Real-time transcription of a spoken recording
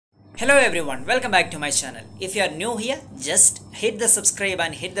Hello everyone, welcome back to my channel. If you are new here, just hit the subscribe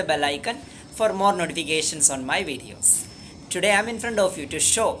and hit the bell icon for more notifications on my videos. Today I am in front of you to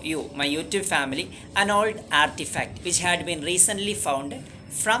show you my YouTube family an old artifact which had been recently found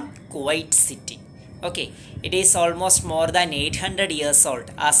from Kuwait city. Okay, it is almost more than 800 years old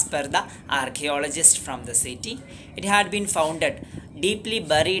as per the archaeologist from the city. It had been founded deeply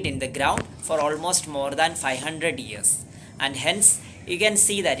buried in the ground for almost more than 500 years, and hence you can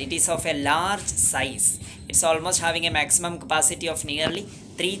see that it is of a large size. It's almost having a maximum capacity of nearly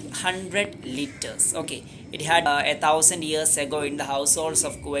 300 liters. Okay, it had 1,000 years ago in the households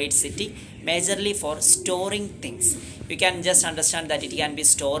of Kuwait city, majorly for storing things. You can just understand that it can be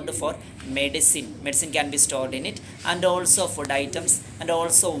stored for medicine can be stored in it, and also food items, and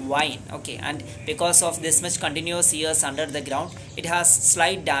also wine. Okay, and because of this much continuous years under the ground, it has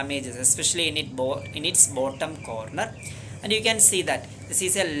slight damages, especially in its bottom corner. And you can see that this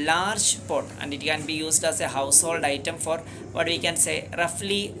is a large pot, and it can be used as a household item for what we can say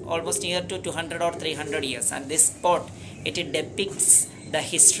roughly almost near to 200 or 300 years. And this pot, it depicts the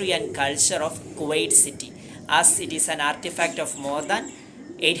history and culture of Kuwait city, as it is an artifact of more than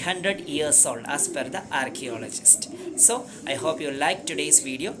 800 years old as per the archaeologist. So I hope you liked today's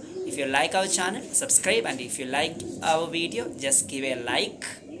video. If you like our channel, subscribe, and if you liked our video, just give a like,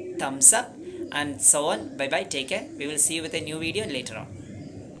 thumbs up, and so on. Bye bye, take care. We will see you with a new video later on.